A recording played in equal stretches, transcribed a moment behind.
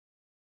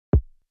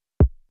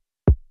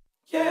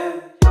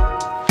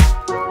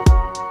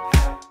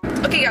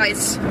Hey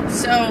guys,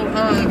 so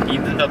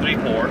Ethan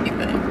W4.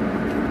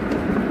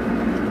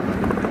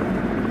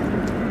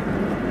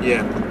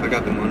 Yeah, I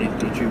got the money.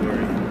 Don't you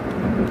worry.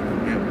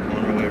 Yeah,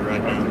 on our way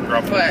right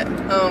now. But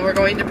we're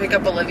going to pick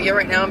up Olivia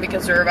right now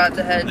because we're about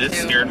to head This to...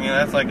 scared me.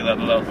 That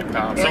was a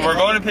cop. So we're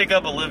going to pick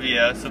up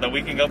Olivia so that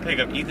we can go pick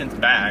up Ethan's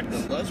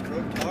bags. The less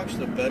Brooke talks,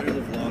 the better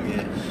the vlog is.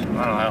 I don't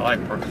know. I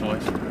like Brooke's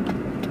voice.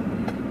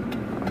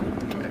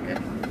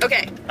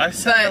 Okay. I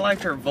said I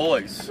liked her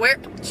voice.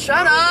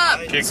 Shut up!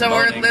 So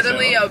we're moaning,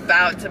 literally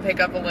about to pick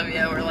up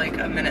Olivia. We're like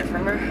a minute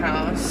from her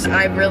house.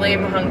 I really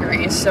am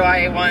hungry, so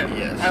I want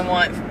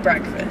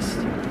breakfast.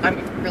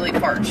 I'm really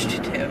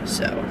parched too,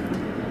 so.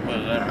 What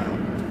is that?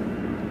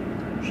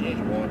 She needs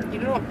water. You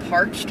know what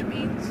parched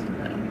means?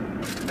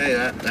 Hey,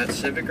 that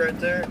Civic right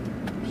there,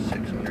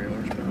 600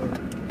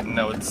 horsepower.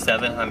 No, it's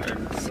 700.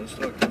 Let's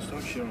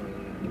talk shit on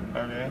Olivia.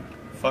 Okay.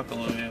 Fuck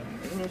Olivia.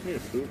 I don't know if you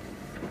need to poop.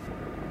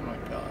 Oh my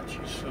god,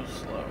 she's so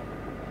slow.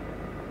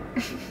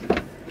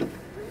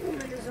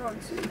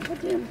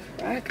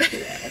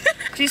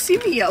 Did you see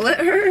me yell at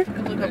her?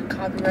 Look up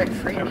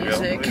copyright-free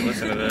music. Let me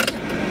listen to this.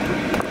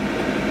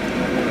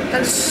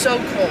 That is so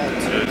cold.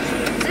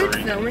 Is it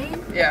filming?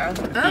 Yeah.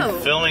 Oh.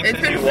 Filming It's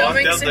since been you walked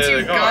filming up since to you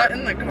the car. got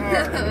in the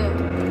car.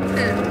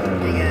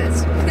 Hey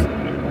guys.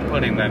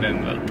 Putting that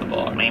in the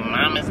vlog. My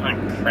mom is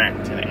on crack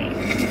today.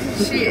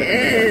 She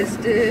is,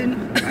 dude.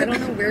 I don't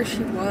know where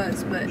she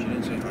was, but She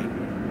didn't say hi.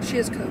 she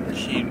has COVID.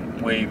 She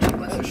waved. She Oh,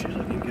 was. she's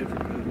looking good for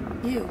COVID.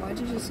 Ew, why'd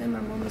you just say my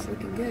mom was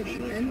looking good, She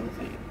looks Ethan?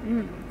 healthy.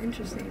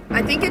 Interesting.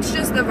 I think it's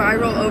just the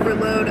viral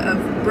overload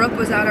of Brooke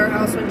was at our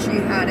house when she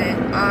had it.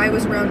 I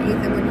was around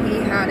Ethan when he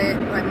had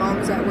it. My mom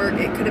was at work.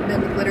 It could have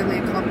been literally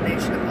a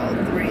combination of all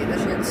three. That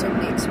she had so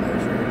many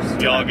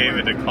exposures. Y'all gave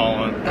it to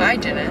Colin. I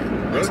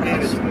didn't. Brooke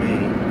gave it to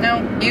me.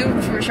 No, you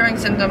were showing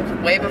symptoms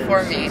way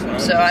before me,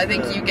 so I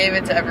think you gave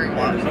it to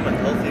everyone. I'm a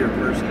healthier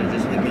person. It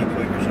just hit me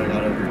quicker, so I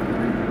got over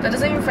it. That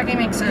doesn't even fucking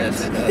make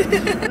sense. Yes,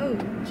 it does. Oh,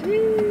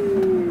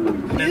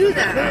 jeez. Do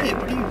that. Hey,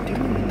 what are you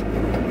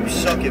doing? You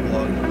suck at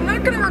vlogging. I'm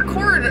not gonna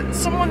record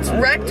someone's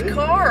wrecked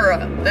car.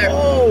 There.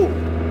 Oh!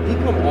 You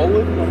come all the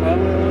way from the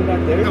highway all the way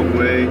back there? No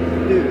way.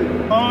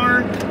 Dude.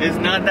 Car is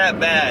not that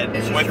bad.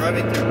 It's just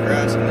driving through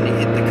grass and then he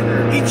hit the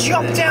curb. He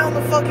jumped down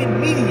the fucking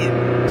median.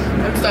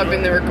 I'm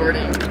stopping the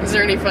recording. Is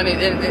there anything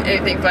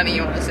funny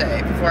you want to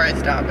say before I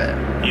stop it?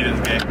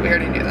 Ethan's gay. We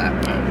already knew that.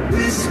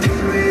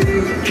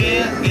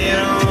 Get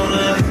on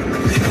up.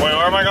 Wait,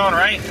 where am I going,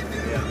 right?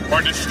 Yeah.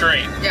 Or just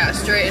straight? Yeah,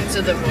 straight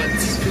into the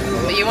woods.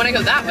 But you want to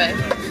go that way?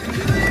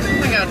 Oh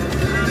my god.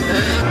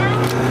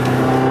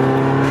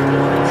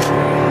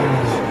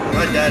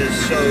 My dad is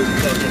so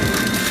fucking...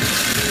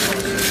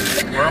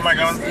 Where am I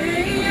going?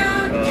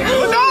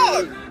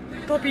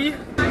 Dog! Puppy.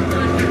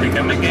 Pick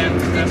him again.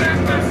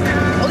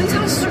 All these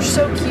houses are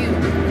so cute.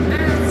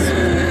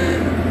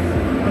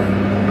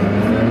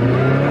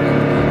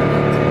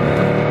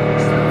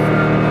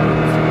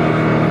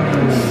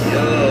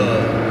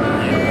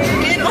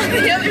 Get on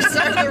the other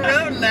side of the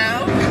road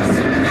now.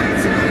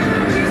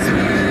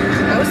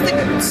 That was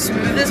the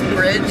smoothest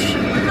bridge.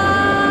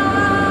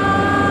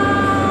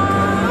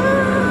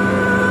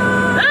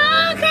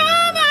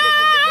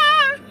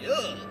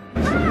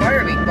 Why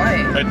are we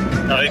quiet?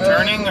 Are they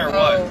turning or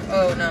what?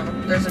 Oh no,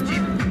 there's a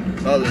Jeep.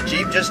 Oh, the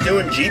Jeep just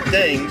doing Jeep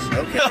things.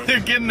 Okay. No, they're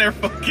getting their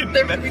fucking...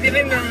 They're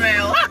getting their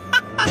mail.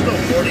 Still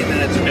 40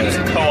 minutes away. It's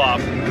co-op.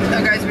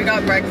 So guys, we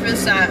got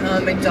breakfast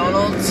at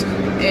McDonald's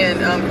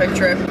and Quick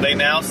Trip. They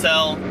now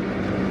sell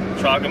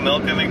chocolate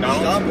milk at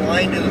McDonald's. Stop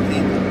lying to the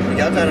people. We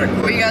got that at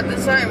We got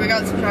this side, we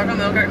got some chocolate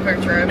milk at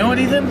Quick Trip. You know what,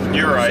 Ethan?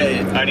 You're right. Say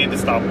it. I need to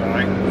stop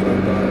lying.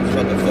 It's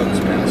about the fucking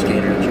smell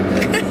skater at your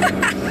head.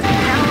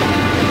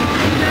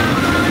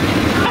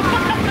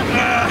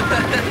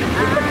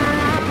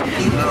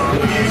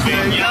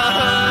 Been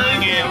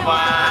young and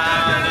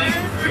wild and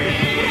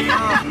free.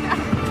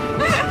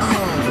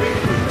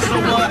 So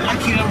what? I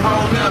can't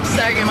roll up.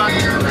 Sagging my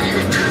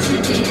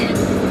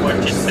What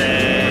you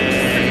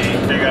say?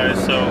 Hey guys,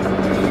 so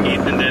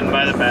Ethan didn't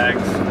buy the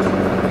bags.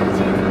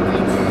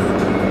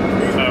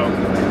 So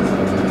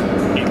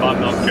he bought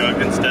milk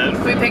jug instead.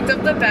 We picked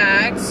up the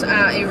bags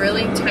at a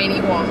really tiny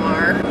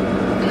Walmart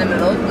in the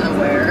middle of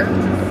nowhere.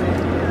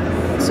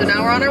 So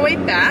now we're on our way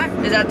back.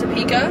 Is that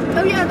Topeka?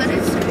 Oh yeah, that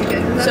is Topeka.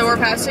 So we're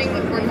passing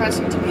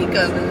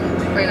Topeka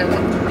right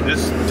now.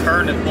 This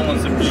turn is pulling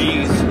some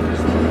G's.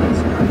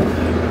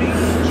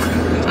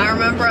 I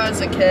remember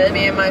as a kid,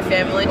 me and my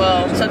family,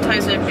 well,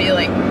 sometimes it'd be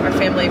like our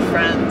family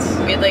friends.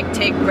 We'd like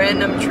take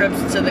random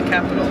trips to the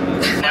Capitol.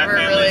 My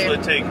families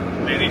would take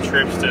many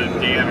trips to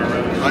Deanna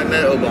Rose. I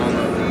met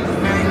Obama.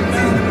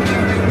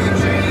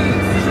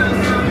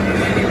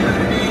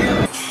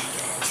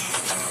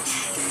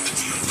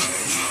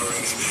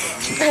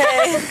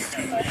 Hey.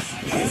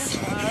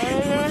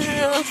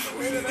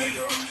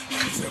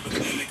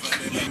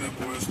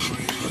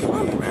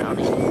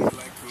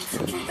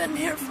 been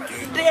here for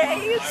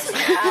days,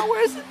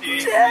 hours, and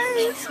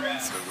days.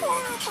 It's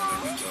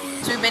horrible.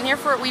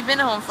 So we've been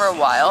home for a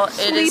while.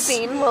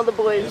 Sleeping while the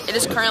boys. It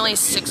is currently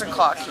 6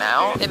 o'clock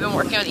now. They've been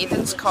working on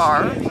Ethan's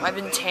car. I've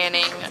been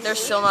tanning. They're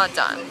still not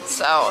done.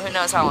 So who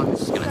knows how long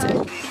this is gonna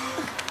take.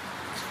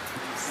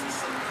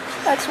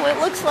 That's what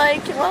it looks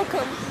like. You're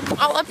welcome.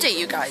 I'll update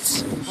you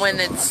guys when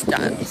it's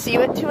done. See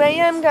you at 2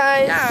 a.m.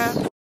 guys.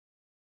 Yeah.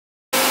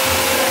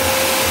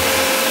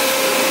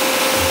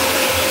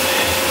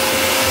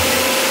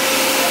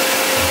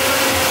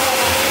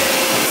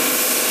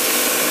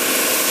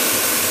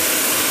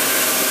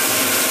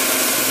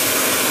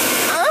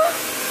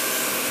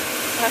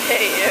 I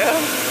hate you.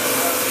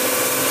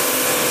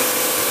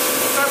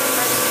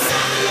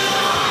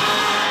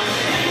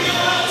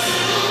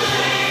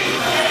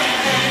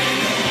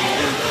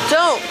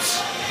 Don't!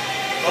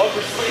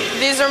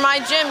 These are my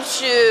gym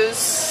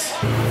shoes.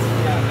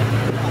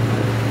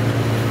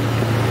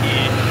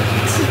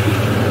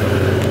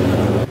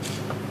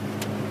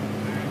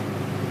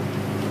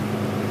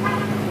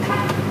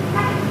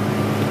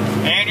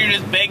 And you're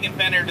just begging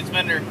fender to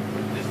spender.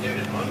 This dude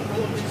is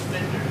unholding his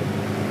fender.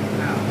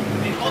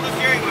 Hold the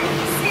steering wheel.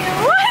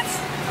 What?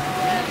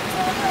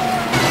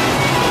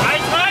 I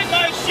tied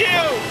my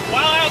shoe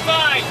while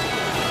outside.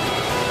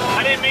 I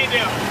didn't mean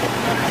to.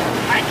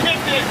 I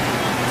kicked it.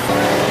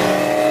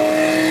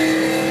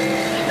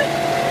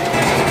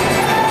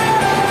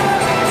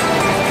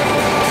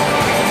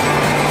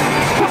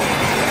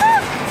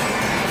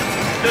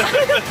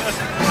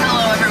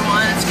 Hello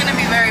everyone, it's gonna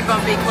be a very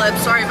bumpy clip,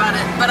 sorry about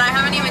it. But I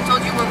haven't even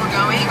told you where we're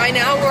going. Right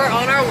now we're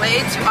on our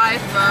way to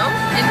IFO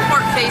in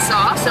Port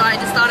Faceoff, so I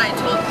just thought I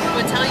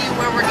would tell you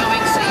where we're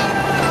going so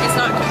it's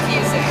not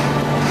confusing.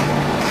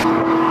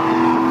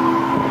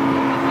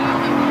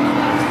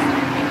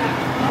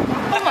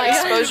 Oh my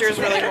exposure is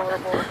really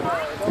horrible.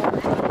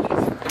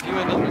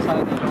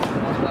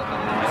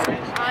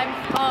 I'm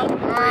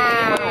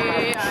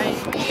hungry. I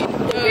need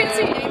food. You can't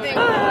see anything.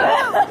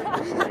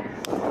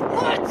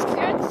 Let's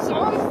get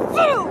some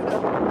food!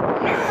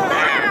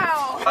 Now!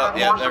 Oh,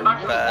 yeah, they're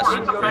fast,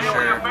 for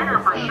sure.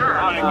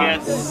 I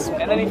guess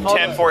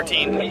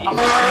 10-14.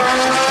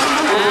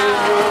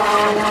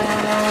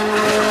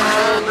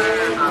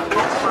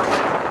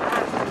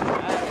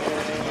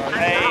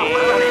 Hey.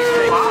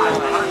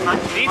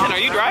 Ethan, are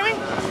you driving?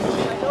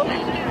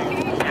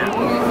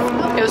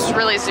 It was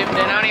really zoomed in.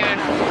 I don't even.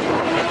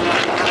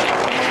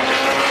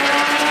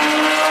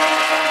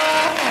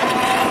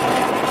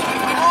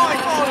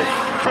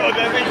 Oh,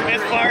 that thing's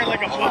misfiring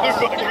like a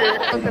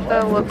motherfucker. Look at the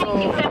little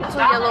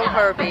yellow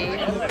Herbie.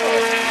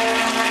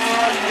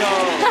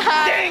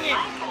 Dang it!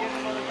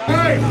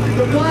 Hey,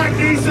 the black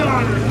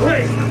Nissan.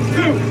 3,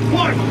 2,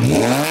 1.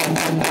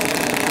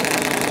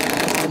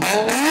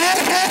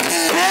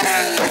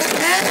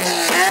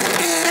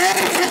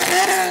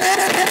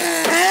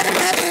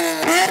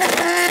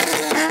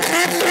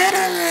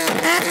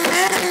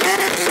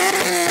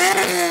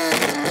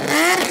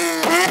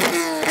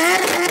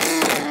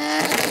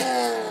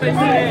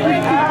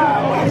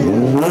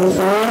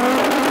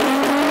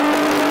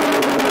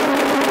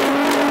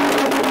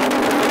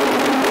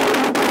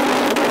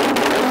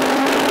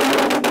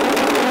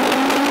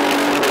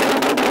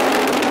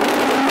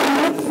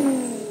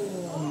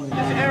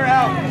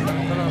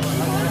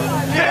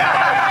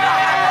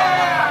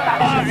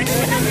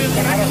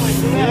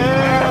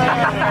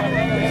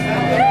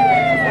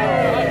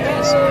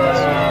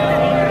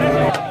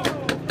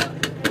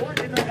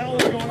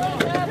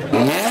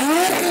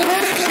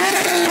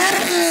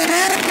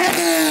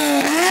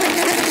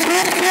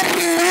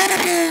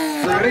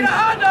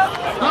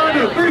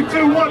 Honda, 3,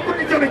 2, 1, where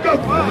you gonna go?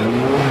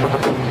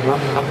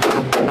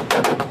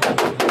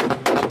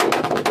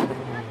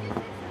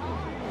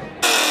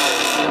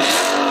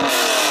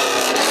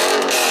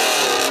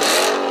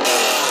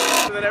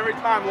 And then every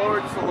time lower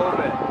just a little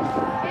bit.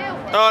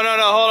 Oh,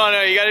 no, hold on,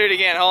 no, you gotta do it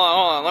again. Hold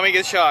on, let me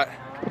get a shot.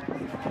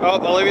 Oh,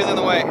 Olivia's in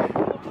the way.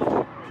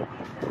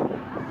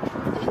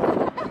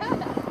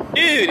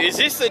 Dude, is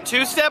this the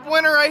 2-step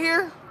winner right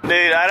here?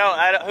 Dude, I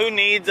don't, who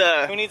needs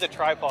a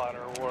tripod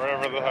or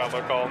whatever the hell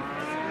they're called?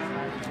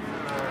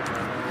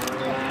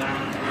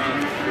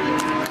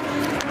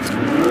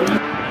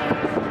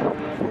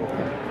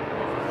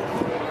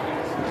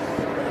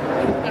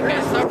 Okay,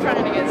 stop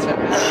trying to get so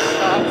many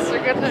shots.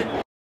 They're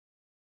gonna